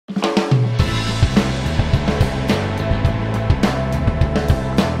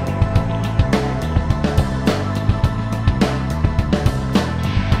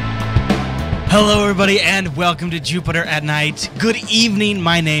Hello, everybody, and welcome to Jupiter at Night. Good evening.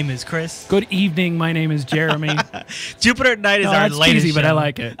 My name is Chris. Good evening. My name is Jeremy. Jupiter at Night is our latest cheesy, show. but I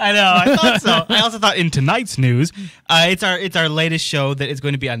like it. I know. I thought so. I also thought in tonight's news, it's our latest show that is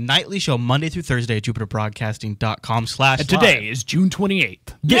going to be a nightly show Monday through Thursday at jupiterbroadcasting.com/live. And today is June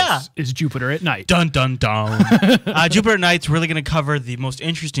 28th. Yeah. This is Jupiter at Night. Dun, dun, dun. Jupiter at Night's really going to cover the most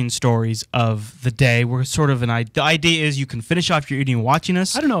interesting stories of the day. We're sort of the idea is you can finish off your evening watching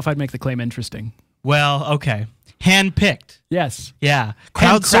us. I don't know if I'd make the claim interesting. Well, okay. Hand-picked. Yes. Yeah.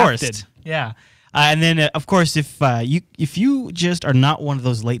 Crowdsourced. Handcrafted. Yeah. And then, of course, if you just are not one of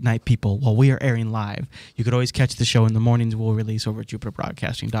those late-night people while we are airing live, you could always catch the show in the mornings we'll release over at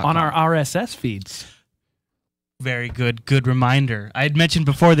jupiterbroadcasting.com. On our RSS feeds. Very good reminder. I had mentioned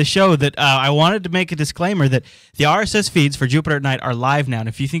before the show that I wanted to make a disclaimer that the RSS feeds for Jupiter at Night are live now. And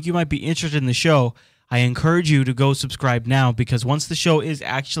if you think you might be interested in the show, I encourage you to go subscribe now, because once the show is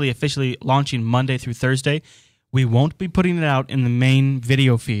actually officially launching Monday through Thursday, we won't be putting it out in the main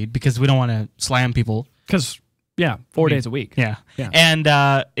video feed because we don't want to slam people. Because, yeah, 4 days a week. Yeah. And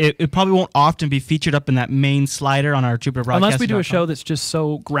it probably won't often be featured up in that main slider on our Jupiter Broadcast. Unless we do a show that's just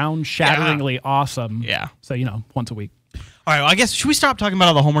so ground-shatteringly awesome. Yeah. So, once a week. All right, well, I guess, should we stop talking about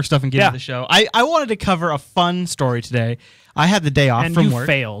all the homework stuff and get into the show? I wanted to cover a fun story today. I had the day off from work. And you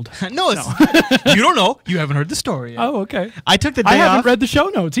failed. No, you don't know. You haven't heard the story yet. Oh, okay. I took the day off. I haven't read the show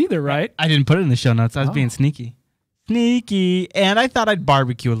notes either, right? I didn't put it in the show notes. I was being sneaky. And I thought I'd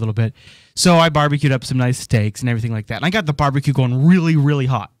barbecue a little bit. So I barbecued up some nice steaks and everything like that. And I got the barbecue going really, really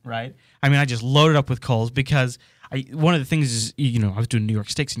hot, right? I mean, I just loaded up with coals because one of the things is, I was doing New York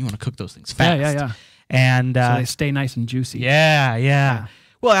steaks and you want to cook those things fast. Yeah. And so they stay nice and juicy. Yeah.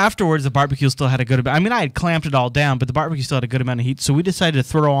 Well, afterwards, the barbecue still had a good amount. I mean, I had clamped it all down, but the barbecue still had a good amount of heat. So we decided to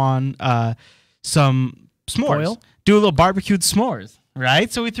throw on some s'mores. Foil? Do a little barbecued s'mores,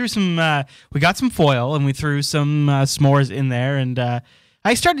 right? So we threw some, we got some foil and we threw some s'mores in there. And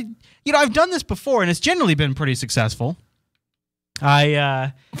I started, I've done this before and it's generally been pretty successful.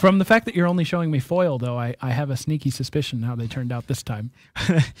 From the fact that you're only showing me foil, though, I have a sneaky suspicion how they turned out this time.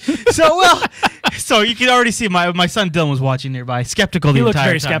 So you can already see my son Dylan was watching nearby, skeptical the entire time. He looked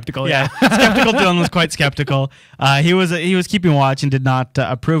very skeptical, yeah. Skeptical Dylan was quite skeptical. He was keeping watch and did not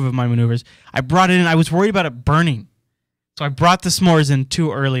approve of my maneuvers. I brought it in. I was worried about it burning. So I brought the s'mores in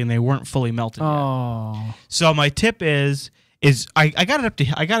too early and they weren't fully melted yet. So my tip is I got it up to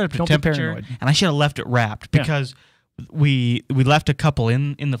temperature, and I should have left it wrapped because we left a couple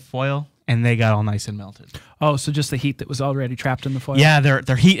in the foil and they got all nice and melted. Oh, so just the heat that was already trapped in the foil? Yeah,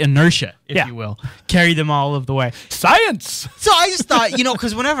 their heat inertia, if you will, carried them all of the way. Science! So I just thought,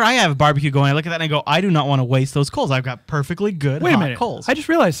 because whenever I have a barbecue going, I look at that and I go, I do not want to waste those coals. I've got perfectly good hot coals. I just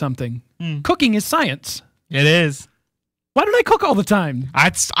realized something. Cooking is science. It is. Why don't I cook all the time?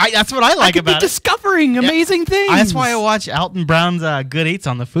 That's what I like about it. Discovering amazing things. That's why I watch Alton Brown's Good Eats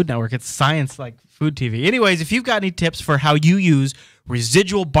on the Food Network. It's science like food TV. Anyways, if you've got any tips for how you use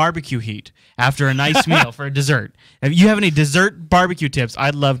residual barbecue heat after a nice meal for a dessert, if you have any dessert barbecue tips,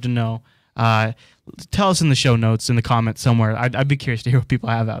 I'd love to know. Tell us in the show notes, in the comments somewhere. I'd be curious to hear what people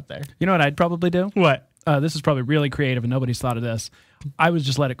have out there. You know what I'd probably do? What? This is probably really creative and nobody's thought of this. I would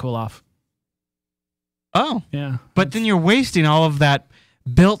just let it cool off. Oh. Yeah. But then you're wasting all of that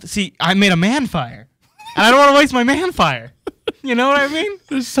See, I made a man fire. And I don't want to waste my man fire. You know what I mean?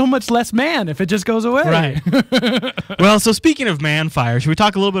 There's so much less man if it just goes away. Right. Well, so speaking of man fire, should we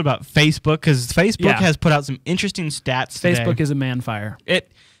talk a little bit about Facebook? Because Facebook has put out some interesting stats today. Facebook is a man fire.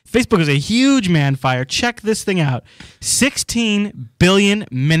 Facebook is a huge man fire. Check this thing out. 16 billion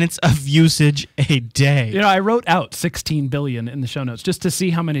minutes of usage a day. I wrote out 16 billion in the show notes just to see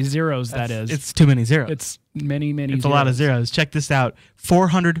how many zeros that is. It's too many zeros. It's many It's zeros. a lot of zeros. Check this out.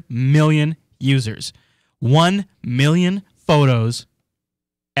 400 million users. 1 million photos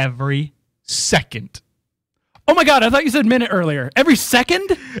every second. Oh my God, I thought you said minute earlier. Every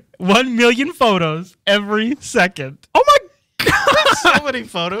second? 1 million photos every second. Oh my So many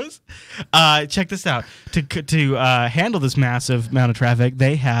photos. Check this out. To handle this massive amount of traffic,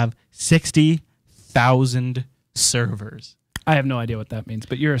 they have 60,000 servers. I have no idea what that means,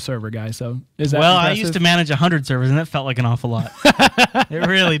 but you're a server guy, so is that Well, impressive? I used to manage 100 servers, and that felt like an awful lot. It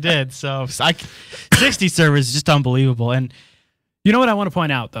really did. So 60 servers is just unbelievable. And you know what I want to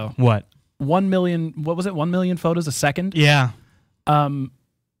point out, though? What? 1 million, what was it, 1 million photos a second? Yeah.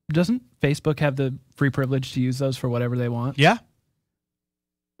 Doesn't Facebook have the free privilege to use those for whatever they want? Yeah.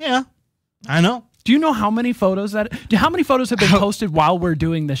 Yeah. I know. Do you know how many photos how many photos have been posted while we're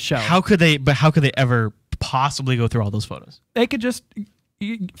doing this show? How could they ever possibly go through all those photos? They could just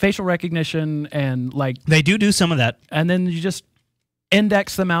facial recognition and they do some of that, and then you just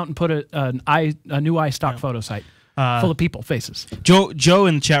index them out and put a new iStock photo site full of people faces. Joe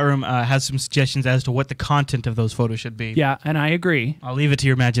in the chat room has some suggestions as to what the content of those photos should be. Yeah, and I agree. I'll leave it to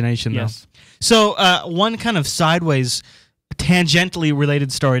your imagination, Yes. though. So one kind of sideways, tangentially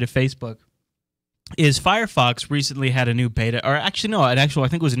related story to Facebook is Firefox recently had a new beta, or actually no, I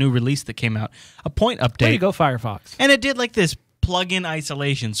think it was a new release that came out, a point update. There you go, Firefox. And it did like this plugin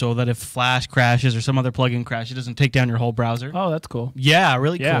isolation, so that if Flash crashes or some other plugin crashes, it doesn't take down your whole browser. Oh, that's cool. Yeah,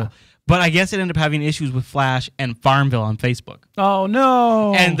 really Yeah. cool. But I guess it ended up having issues with Flash and Farmville on Facebook. Oh,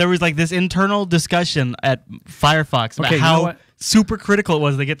 no. And there was like this internal discussion at Firefox about Okay, you know how what? super critical it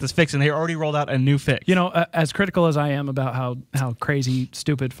was to get this fixed, and they already rolled out a new fix. You know, as critical as I am about how crazy,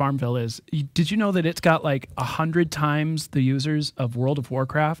 stupid Farmville is, did you know that it's got like 100 times the users of World of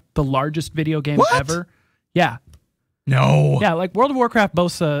Warcraft, the largest video game What? ever? Yeah. No. Yeah, like World of Warcraft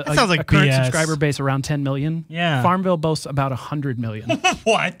boasts a sounds like current BS. subscriber base around 10 million. Yeah. Farmville boasts about 100 million.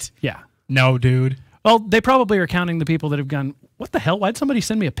 What? Yeah. No, dude. Well, they probably are counting the people that have gone, what the hell? Why'd somebody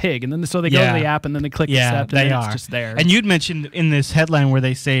send me a pig? And then so they go Yeah. to the app and then they click Yeah, accept and they then are. it's just there. And you'd mentioned in this headline where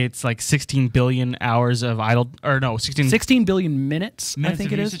they say it's like 16 billion hours of idle, or no, 16 billion minutes, minutes I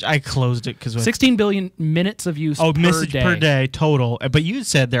think of it usage. is. I closed it because 16 billion minutes of use message per day. per day total. But you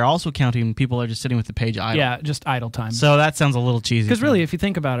said they're also counting people are just sitting with the page idle. Yeah, just idle time. So that sounds a little cheesy. Because to really, me. if you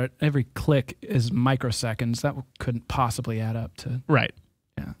think about it, every click is microseconds. That couldn't possibly add up to. Right.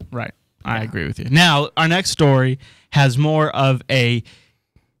 Yeah. Right. I agree with you. Now, our next story has more of a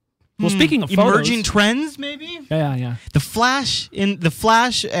Well, speaking of emerging photos, trends, maybe. yeah. The Flash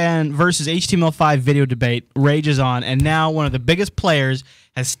and versus HTML5 video debate rages on, and now one of the biggest players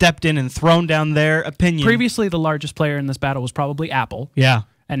has stepped in and thrown down their opinion. Previously, the largest player in this battle was probably Apple, Yeah.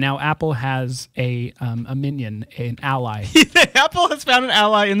 and now Apple has a minion, an ally. Apple has found an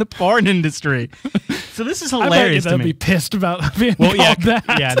ally in the porn industry. So this is I bet you hilarious to they'll me. be pissed about being Well, yeah, called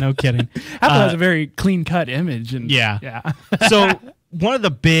that. yeah, no kidding. Apple has a very clean-cut image. And Yeah. So one of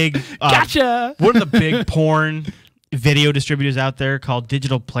the big Gotcha. one of the big porn video distributors out there called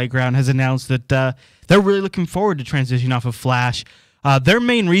Digital Playground has announced that they're really looking forward to transitioning off of Flash. Their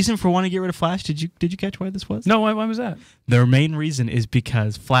main reason for wanting to get rid of Flash, did you catch why this was? No, why was that? Their main reason is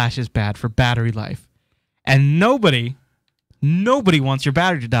because Flash is bad for battery life. And nobody wants your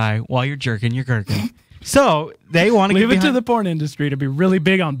battery to die while you're jerking your gherkin. So they want to Leave it to the porn industry to be really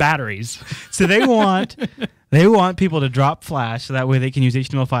big on batteries. So they want people to drop Flash so that way they can use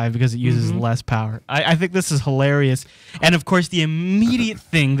HTML5 because it uses less power. I think this is hilarious. And of course, the immediate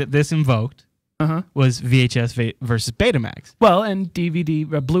thing that this invoked was VHS versus Betamax. Well, and DVD,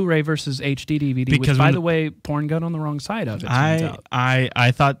 Blu-ray versus HD DVD, Because which, by when the way, porn got on the wrong side of it. Turns out.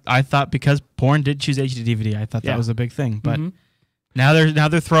 I thought because porn did choose HD DVD, I thought that was a big thing. But now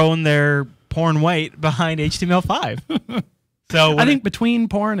they're throwing their porn weight behind HTML5. So I think between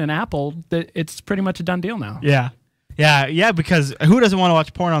porn and Apple, it's pretty much a done deal now. Yeah, because who doesn't want to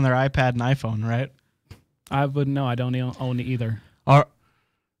watch porn on their iPad and iPhone, right? I wouldn't know. I don't own either. All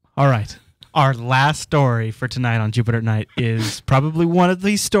right. Our last story for tonight on Jupiter at Night is probably one of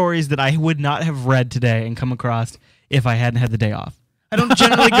these stories that I would not have read today and come across if I hadn't had the day off. I don't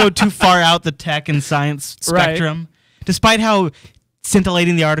generally go too far out the tech and science spectrum, despite how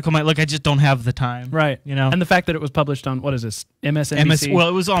scintillating the article might look. I just don't have the time. Right. You know? And the fact that it was published on, what is this, MSNBC? Well,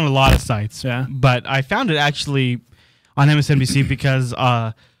 it was on a lot of sites. Yeah. But I found it actually on MSNBC because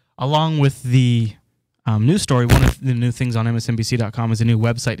along with the news story, one of the new things on MSNBC.com is a new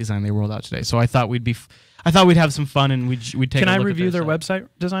website design they rolled out today. So I thought we'd have some fun and we'd take. Can a I look review at their website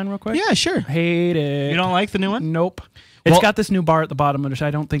design real quick? Yeah, sure. Hate it. You don't like the new one? Nope. It's Well, got this new bar at the bottom, which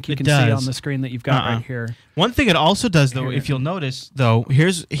I don't think you it can see does. on the screen that you've got right here. One thing it also does, though, Here. if you'll notice, though,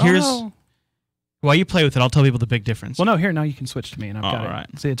 here's Oh. while you play with it, I'll tell people the big difference. Well, no, here, now you can switch to me, and I've got All it.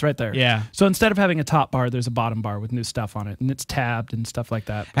 right. See, it's right there. Yeah. So instead of having a top bar, there's a bottom bar with new stuff on it, and it's tabbed and stuff like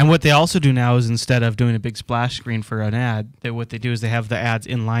that. And what they also do now is instead of doing a big splash screen for an ad, what they do is they have the ads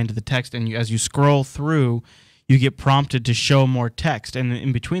in line to the text, and as you scroll through, you get prompted to show more text, and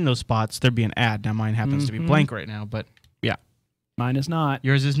in between those spots, there'd be an ad. Now mine happens to be blank right now, but yeah. Mine is not.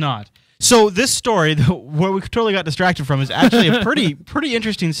 Yours is not. So this story, where we totally got distracted from, is actually a pretty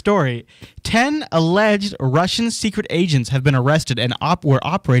interesting story. 10 alleged Russian secret agents have been arrested and were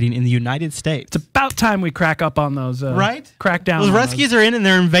operating in the United States. It's about time we crack up on those. Right? Crack down. Those on Ruskies are in and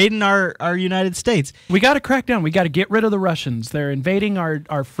they're invading our United States. We got to crack down. We got to get rid of the Russians. They're invading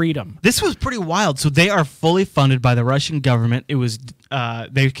our freedom. This was pretty wild. So they are fully funded by the Russian government. It was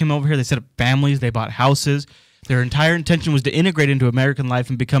they came over here. They set up families. They bought houses. Their entire intention was to integrate into American life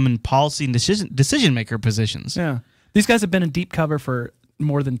and become in policy and decision maker positions. Yeah. These guys have been in deep cover for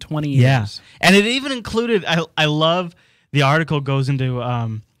more than 20 years. Yeah. And it even included, I love the article goes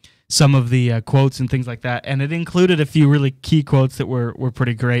into some of the quotes and things like that, and it included a few really key quotes that were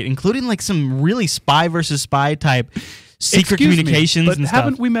pretty great, including like some really spy versus spy type secret communications but and stuff.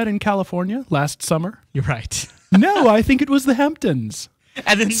 haven't we met in California last summer? You're right. No, I think it was the Hamptons.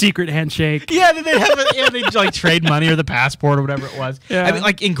 And then Secret handshake. yeah, then they'd like trade money or the passport or whatever it was. Yeah. I mean,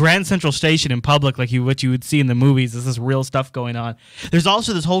 like in Grand Central Station in public, like what you would see in the movies, is this real stuff going on. There's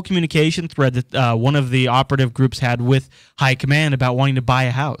also this whole communication thread that one of the operative groups had with High Command about wanting to buy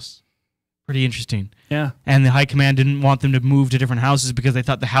a house. Pretty interesting. Yeah. And the High Command didn't want them to move to different houses because they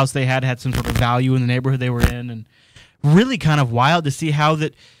thought the house they had some sort of value in the neighborhood they were in, and really kind of wild to see how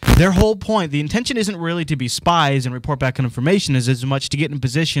that their whole point, the intention isn't really to be spies and report back on information as much to get in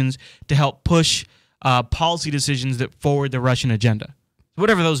positions to help push policy decisions that forward the Russian agenda,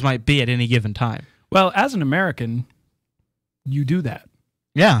 whatever those might be at any given time. Well, as an American, you do that.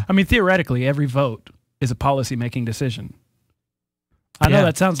 Yeah. I mean, theoretically, every vote is a policy-making decision. I know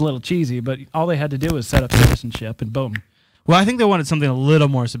that sounds a little cheesy, but all they had to do was set up citizenship and boom. Well, I think they wanted something a little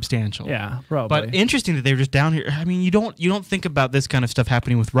more substantial. Yeah, probably. But interesting that they were just down here. I mean, you don't think about this kind of stuff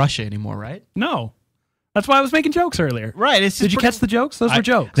happening with Russia anymore, right? No. That's why I was making jokes earlier. Right. It's Did you catch the jokes? Those were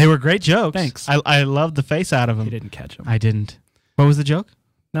jokes. They were great jokes. Thanks. I loved the face out of them. You didn't catch them. I didn't. What was the joke?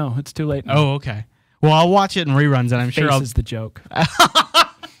 No, it's too late now. Oh, okay. Well, I'll watch it in reruns, and I'm sure Face is the joke.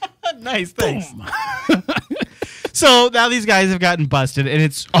 Nice, thanks. So now these guys have gotten busted, and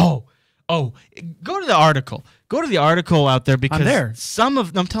it's go to the article. Go to the article out there because I'm there.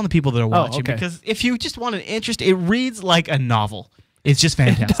 I'm telling the people that are watching okay. because if you just want an interest, it reads like a novel. It's just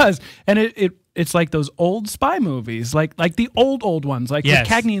fantastic. It does, and it's like those old spy movies, like the old ones, like with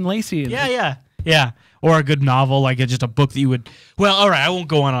Cagney and Lacey. And Yeah. Or a good novel, like just a book that you would. Well, all right, I won't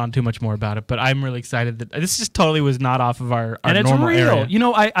go on too much more about it, but I'm really excited that this just totally was not off of our and normal it's real. area. You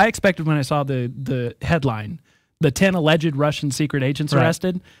know, I expected when I saw the headline, the 10 alleged Russian secret agents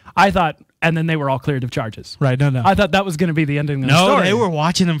arrested. I thought, and then they were all cleared of charges. Right? No. I thought that was going to be the ending of the No, story. they were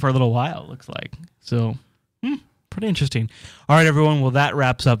watching them for a little while. It looks like so. Pretty interesting. All right, everyone. Well, that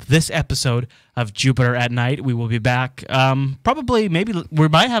wraps up this episode of Jupiter at Night. We will be back. Probably, maybe we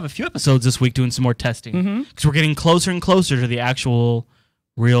might have a few episodes this week doing some more testing because we're getting closer and closer to the actual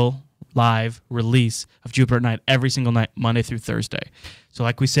real live release of Jupiter at Night every single night, Monday through Thursday. So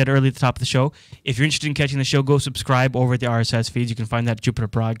like we said earlier at the top of the show, if you're interested in catching the show, go subscribe over at the RSS feeds. You can find that at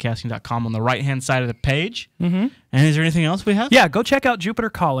jupiterbroadcasting.com on the right-hand side of the page. And is there anything else we have? Yeah, go check out Jupiter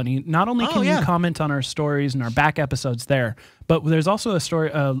Colony. Not only can you comment on our stories and our back episodes there, but there's also a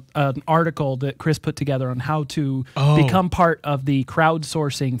story, an article that Chris put together on how to become part of the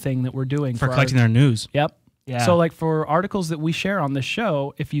crowdsourcing thing that we're doing for collecting their news. Yep. Yeah. So like for articles that we share on this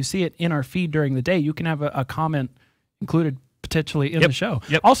show, if you see it in our feed during the day, you can have a comment included potentially in the show.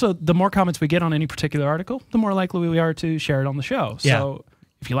 Also, the more comments we get on any particular article, the more likely we are to share it on the show. So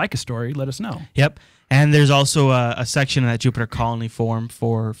if you like a story, let us know. Yep. And there's also a section in that Jupiter Colony forum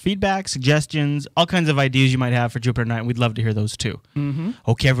for feedback, suggestions, all kinds of ideas you might have for Jupiter Night. We'd love to hear those too.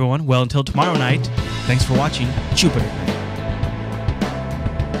 Okay, everyone. Well, until tomorrow night, thanks for watching Jupiter.